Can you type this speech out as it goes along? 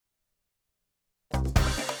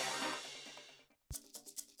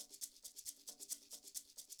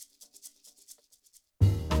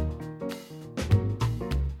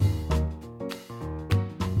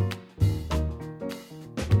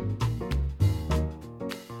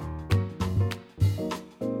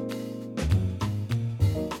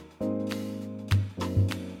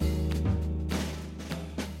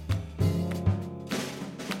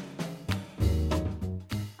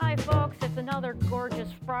another gorgeous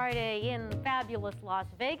Friday in fabulous Las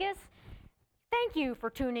Vegas. Thank you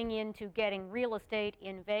for tuning in to Getting Real Estate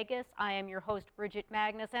in Vegas. I am your host, Bridget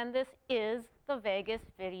Magnus, and this is the Vegas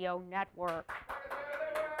Video Network.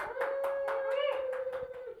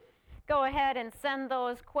 Go ahead and send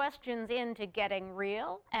those questions in to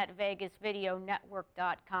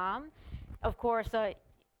gettingreal@vegasvideonetwork.com. Of course,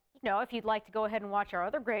 if you'd like to go ahead and watch our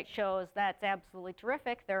other great shows, that's absolutely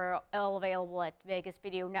terrific. They're all available at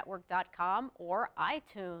vegasvideonetwork.com or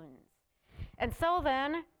iTunes. And so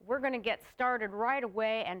then, we're going to get started right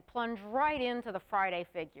away and plunge right into the Friday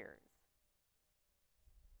figures.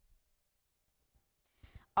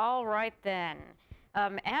 All right then.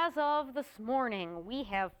 As of this morning, we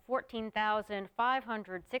have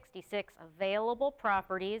 14,566 available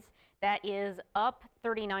properties. That is up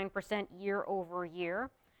 39% year over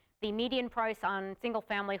year. The median price on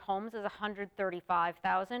single-family homes is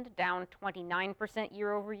 $135,000, down 29%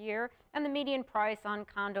 year over year, and the median price on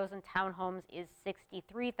condos and townhomes is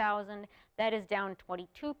 $63,000. That is down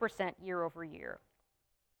 22% year over year.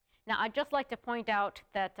 Now, I'd just like to point out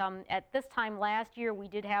that at this time last year, we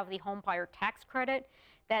did have the home buyer tax credit.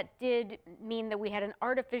 That did mean that we had an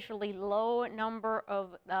artificially low number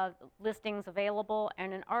of listings available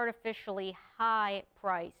and an artificially high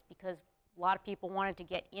price because a lot of people wanted to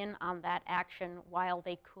get in on that action while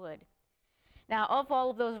they could. Now, of all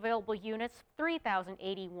of those available units,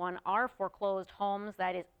 3,081 are foreclosed homes.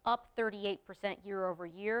 That is up 38% year over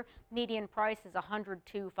year. Median price is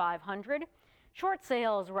 $102,500. Short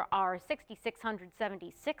sales are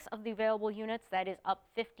 6,676 of the available units. That is up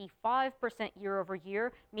 55% year over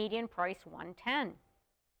year. Median price $110,000.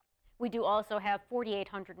 We do also have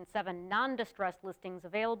 4,807 non-distressed listings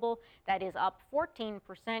available. That is up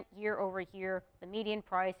 14% year over year. The median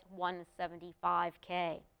price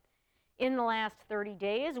 $175,000. In the last 30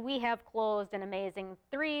 days, we have closed an amazing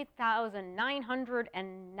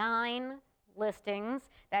 3,909 listings.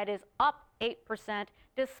 That is up 8%,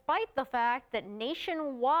 despite the fact that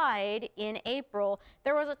nationwide in April,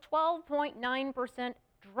 there was a 12.9%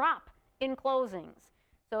 drop in closings.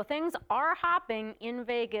 So things are hopping in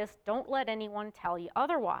Vegas. Don't let anyone tell you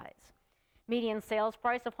otherwise. Median sales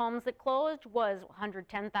price of homes that closed was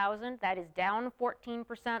 $110,000. That is down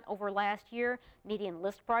 14% over last year. Median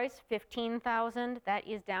list price $15,000. That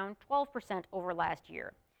is down 12% over last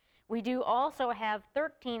year. We do also have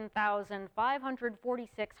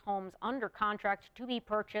 13,546 homes under contract to be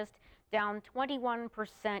purchased, down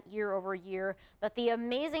 21% year over year. But the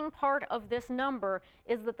amazing part of this number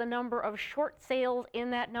is that the number of short sales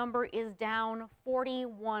in that number is down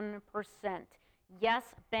 41%. Yes,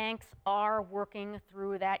 banks are working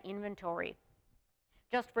through that inventory.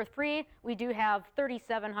 Just for free, we do have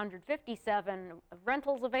 3,757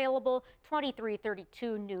 rentals available,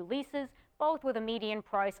 2,332 new leases, both with a median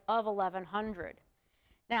price of $1,100.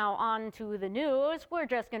 Now on to the news. We're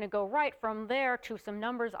just going to go right from there to some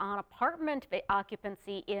numbers on apartment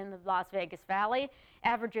occupancy in the Las Vegas Valley.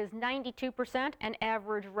 Average is 92% and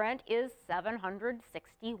average rent is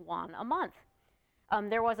 $761 a month.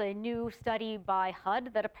 There was a new study by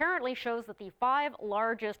HUD that apparently shows that the 5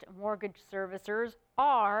 largest mortgage servicers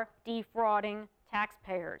are defrauding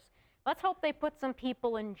taxpayers. Let's hope they put some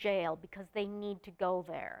people in jail because they need to go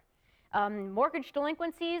there. Mortgage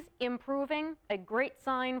delinquencies improving, a great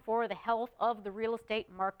sign for the health of the real estate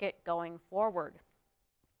market going forward.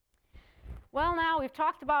 Well, now we've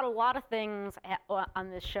talked about a lot of things on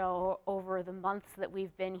this show over the months that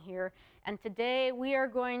we've been here, and today we are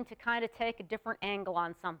going to kind of take a different angle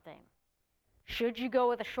on something. Should you go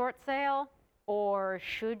with a short sale, or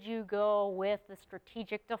should you go with the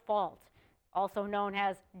strategic default, also known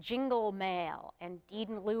as jingle mail and deed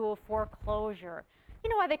in lieu of foreclosure? You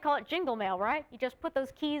know why they call it jingle mail, right? You just put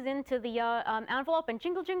those keys into the envelope and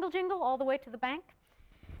jingle, jingle, jingle all the way to the bank.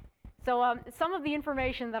 So some of the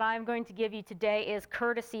information that I'm going to give you today is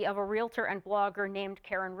courtesy of a realtor and blogger named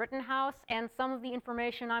Karen Rittenhouse, and some of the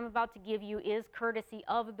information I'm about to give you is courtesy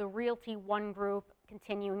of the Realty One Group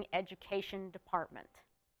Continuing Education Department.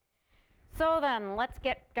 So then, let's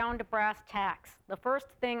get down to brass tacks. The first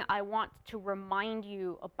thing I want to remind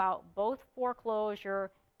you about both foreclosure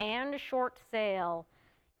and short sale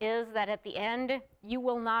is that at the end, you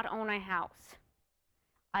will not own a house.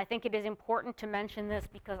 I think it is important to mention this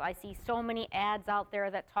because I see so many ads out there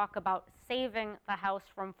that talk about saving the house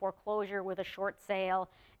from foreclosure with a short sale.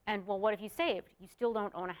 And well, what have you saved? You still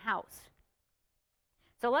don't own a house.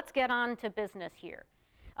 So let's get on to business here.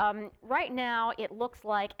 Right now, it looks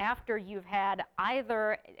like after you've had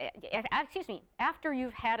after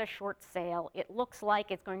you've had a short sale, it looks like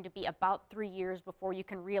it's going to be about 3 years before you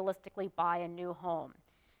can realistically buy a new home.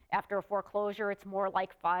 After a foreclosure, it's more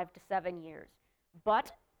like 5 to 7 years.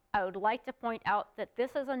 But I would like to point out that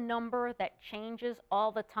this is a number that changes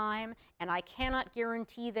all the time, and I cannot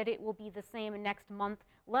guarantee that it will be the same next month,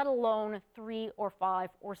 let alone 3 or 5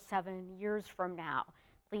 or 7 years from now.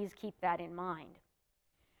 Please keep that in mind.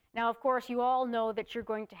 Now, of course, you all know that you're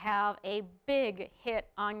going to have a big hit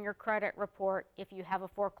on your credit report if you have a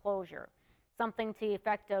foreclosure, something to the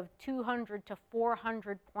effect of 200 to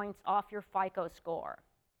 400 points off your FICO score.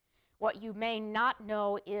 What you may not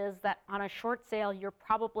know is that on a short sale, you're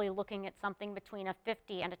probably looking at something between a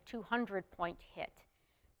 50 and a 200-point hit.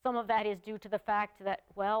 Some of that is due to the fact that,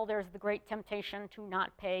 well, there's the great temptation to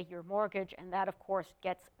not pay your mortgage, and that, of course,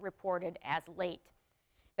 gets reported as late.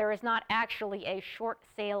 There is not actually a short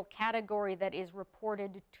sale category that is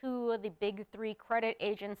reported to the big 3 credit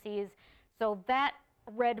agencies, so that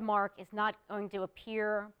red mark is not going to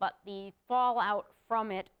appear, but the fallout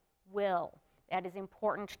from it will. That is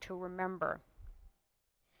important to remember.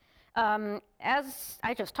 As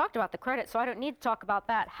I just talked about the credit, so I don't need to talk about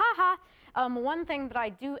that. One thing that I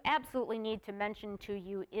do absolutely need to mention to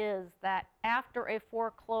you is that after a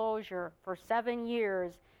foreclosure for 7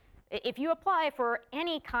 years, if you apply for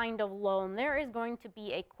any kind of loan, there is going to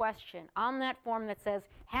be a question on that form that says,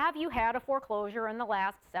 have you had a foreclosure in the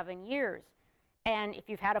last 7 years? And if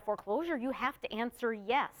you've had a foreclosure, you have to answer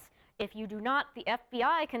yes. If you do not, the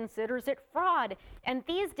FBI considers it fraud. And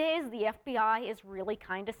these days, the FBI is really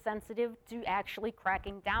kind of sensitive to actually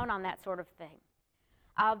cracking down on that sort of thing.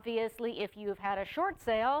 Obviously, if you've had a short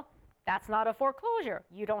sale, that's not a foreclosure.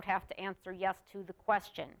 You don't have to answer yes to the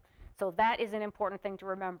question. So that is an important thing to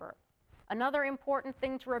remember. Another important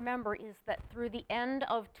thing to remember is that through the end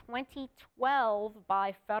of 2012,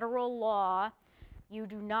 by federal law, you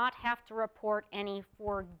do not have to report any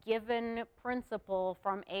forgiven principal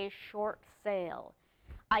from a short sale.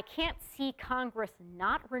 I can't see Congress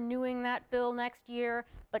not renewing that bill next year,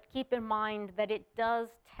 but keep in mind that it does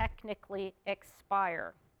technically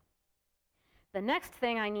expire. The next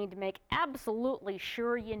thing I need to make absolutely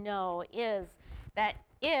sure you know is that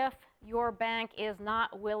if your bank is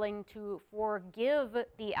not willing to forgive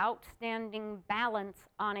the outstanding balance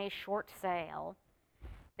on a short sale,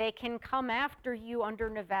 they can come after you under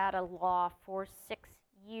Nevada law for 6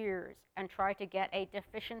 years and try to get a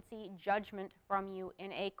deficiency judgment from you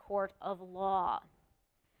in a court of law.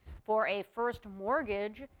 For a first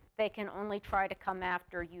mortgage, they can only try to come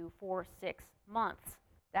after you for 6 months.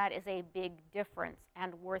 That is a big difference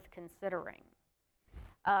and worth considering.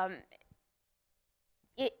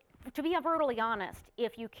 To be brutally honest,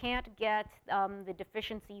 if you can't get the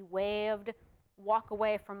deficiency waived, walk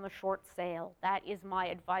away from the short sale. That is my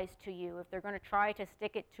advice to you. If they're going to try to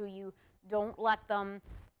stick it to you, don't let them.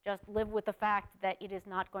 Just live with the fact that it is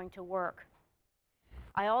not going to work.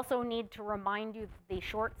 I also need to remind you that the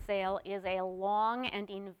short sale is a long and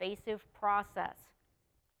invasive process.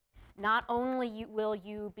 Not only will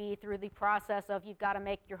you be through the process of you've got to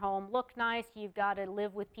make your home look nice, you've got to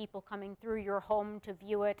live with people coming through your home to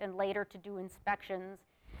view it and later to do inspections.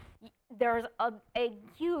 There's a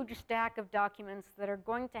huge stack of documents that are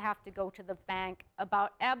going to have to go to the bank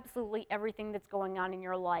about absolutely everything that's going on in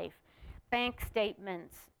your life. Bank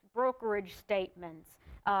statements, brokerage statements,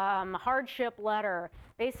 hardship letter,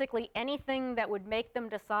 basically anything that would make them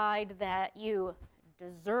decide that you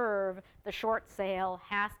deserve the short sale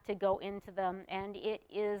has to go into them, and it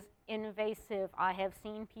is invasive. I have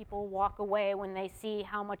seen people walk away when they see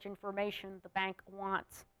how much information the bank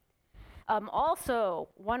wants. Also,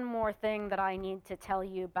 one more thing that I need to tell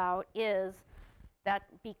you about is that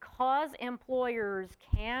because employers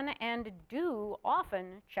can and do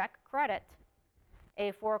often check credit,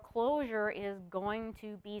 a foreclosure is going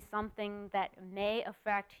to be something that may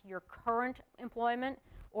affect your current employment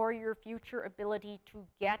or your future ability to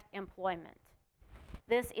get employment.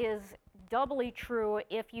 This is doubly true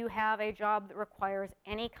if you have a job that requires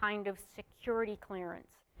any kind of security clearance.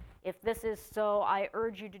 If this is so, I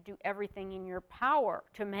urge you to do everything in your power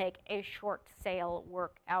to make a short sale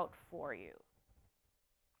work out for you.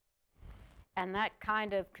 And that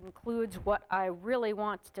kind of concludes what I really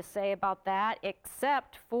want to say about that,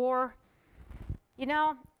 except for,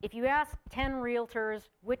 if you ask 10 realtors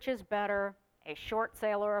which is better, a short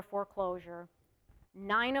sale or a foreclosure,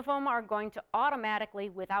 9 of them are going to automatically,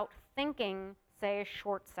 without thinking, say a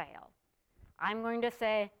short sale. I'm going to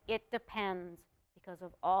say it depends because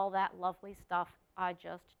of all that lovely stuff I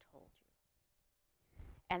just told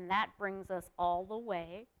you. And that brings us all the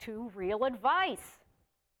way to real advice.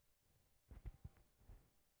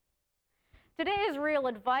 Today's real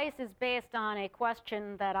advice is based on a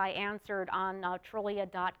question that I answered on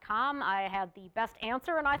Trillia.com. I had the best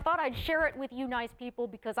answer, and I thought I'd share it with you nice people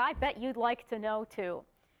because I bet you'd like to know too.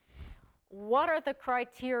 What are the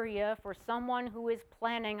criteria for someone who is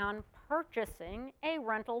planning on purchasing a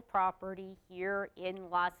rental property here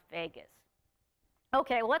in Las Vegas?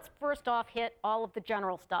 Okay, let's first off hit all of the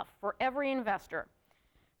general stuff for every investor.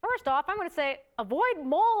 First off, I'm going to say avoid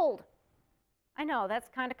mold. I know, that's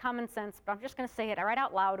kind of common sense, but I'm just going to say it right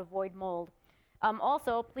out loud, avoid mold.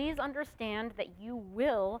 Also, please understand that you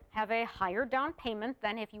will have a higher down payment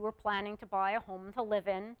than if you were planning to buy a home to live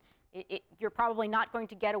in. You're probably not going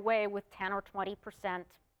to get away with 10 or 20%.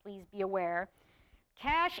 Please be aware.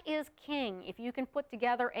 Cash is king. If you can put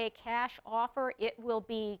together a cash offer, it will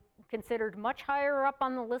be considered much higher up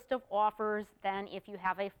on the list of offers than if you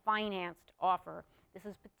have a financed offer. This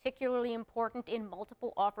is particularly important in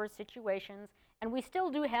multiple offer situations, and we still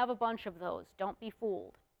do have a bunch of those. Don't be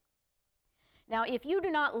fooled. Now, if you do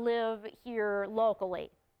not live here locally,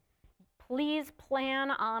 please plan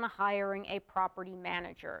on hiring a property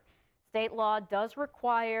manager. State law does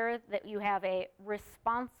require that you have a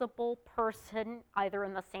responsible person either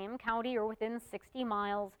in the same county or within 60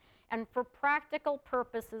 miles, and for practical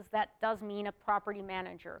purposes, that does mean a property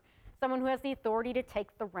manager. Someone who has the authority to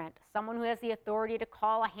take the rent, someone who has the authority to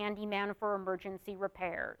call a handyman for emergency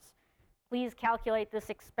repairs. Please calculate this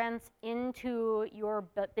expense into your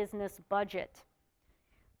business budget.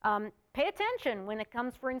 Pay attention when it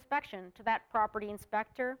comes for inspection to that property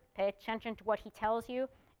inspector. Pay attention to what he tells you,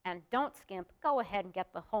 and don't skimp. Go ahead and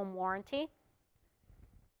get the home warranty.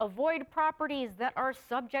 Avoid properties that are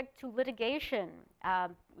subject to litigation,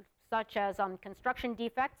 such as construction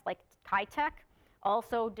defects like high-tech,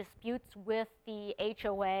 also disputes with the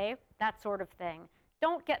HOA, that sort of thing.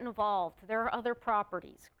 Don't get involved. There are other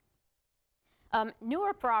properties.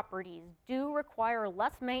 Newer properties do require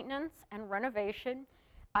less maintenance and renovation.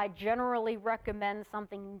 I generally recommend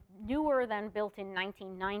something newer than built in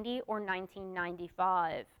 1990 or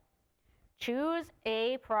 1995. Choose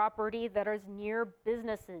a property that is near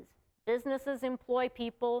businesses. Businesses employ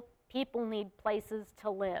people. People need places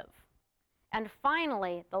to live. And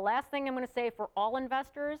finally, the last thing I'm going to say for all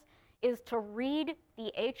investors is to read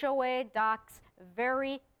the HOA docs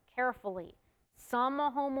very carefully. Some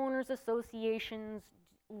homeowners associations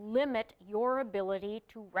limit your ability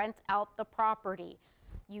to rent out the property.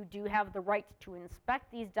 You do have the right to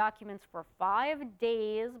inspect these documents for 5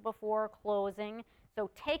 days before closing, so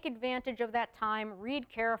take advantage of that time, read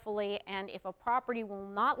carefully, and if a property will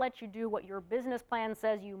not let you do what your business plan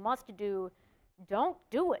says you must do, don't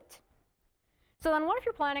do it. So then what if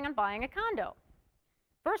you're planning on buying a condo?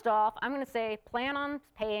 First off, I'm going to say plan on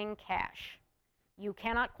paying cash. You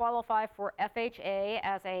cannot qualify for FHA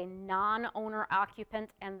as a non-owner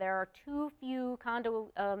occupant, and there are too few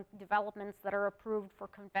condo developments that are approved for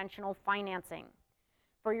conventional financing.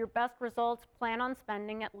 For your best results, plan on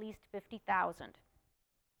spending at least $50,000.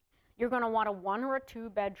 You're going to want a 1 or a 2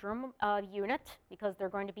 bedroom unit because they're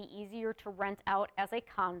going to be easier to rent out as a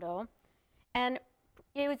condo. And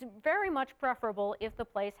it is very much preferable if the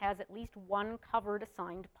place has at least 1 covered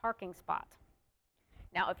assigned parking spot.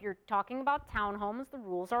 Now, if you're talking about townhomes, the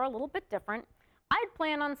rules are a little bit different. I'd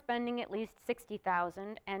plan on spending at least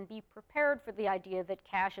 $60,000 and be prepared for the idea that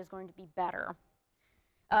cash is going to be better.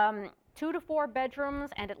 2 to 4 bedrooms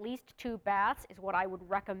and at least 2 baths is what I would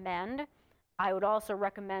recommend. I would also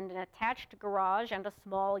recommend an attached garage and a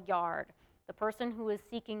small yard. The person who is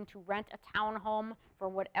seeking to rent a townhome for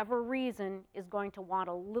whatever reason is going to want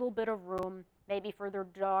a little bit of room, maybe for their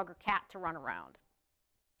dog or cat to run around.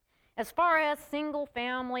 As far as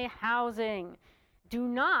single-family housing, do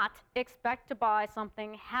not expect to buy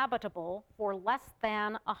something habitable for less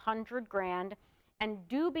than $100,000, and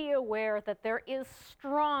do be aware that there is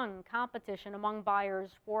strong competition among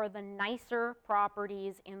buyers for the nicer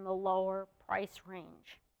properties in the lower price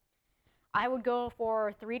range. I would go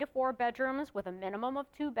for 3 to 4 bedrooms with a minimum of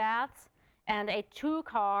 2 baths and a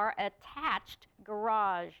 2-car attached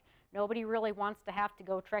garage. Nobody really wants to have to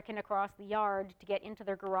go trekking across the yard to get into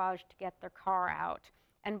their garage to get their car out.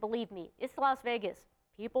 And believe me, it's Las Vegas.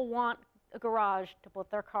 People want a garage to put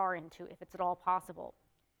their car into if it's at all possible.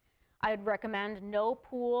 I would recommend no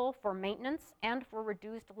pool for maintenance and for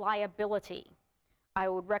reduced liability. I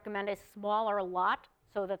would recommend a smaller lot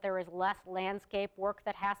so that there is less landscape work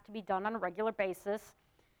that has to be done on a regular basis.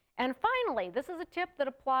 And finally, this is a tip that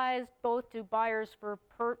applies both to buyers for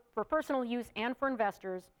personal use and for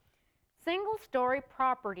investors. Single-story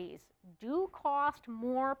properties do cost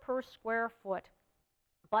more per square foot,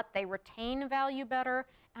 but they retain value better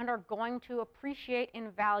and are going to appreciate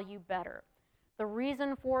in value better. The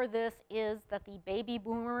reason for this is that the baby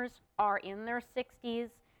boomers are in their 60s.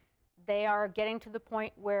 They are getting to the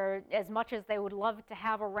point where, as much as they would love to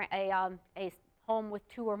have a home with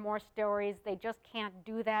 2 or more stories, they just can't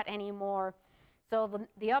do that anymore. So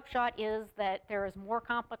the upshot is that there is more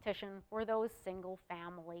competition for those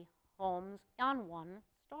single-family homes on 1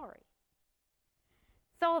 story.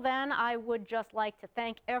 So then I would just like to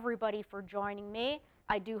thank everybody for joining me.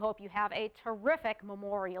 I do hope you have a terrific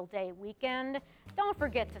Memorial Day weekend. Don't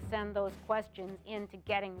forget to send those questions in to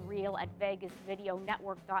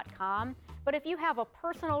gettingreal@vegasvideonetwork.com. But if you have a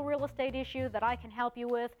personal real estate issue that I can help you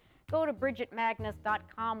with, go to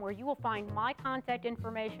bridgetmagnus.com, where you will find my contact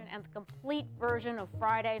information and the complete version of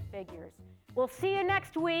Friday Figures. We'll see you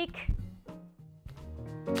next week.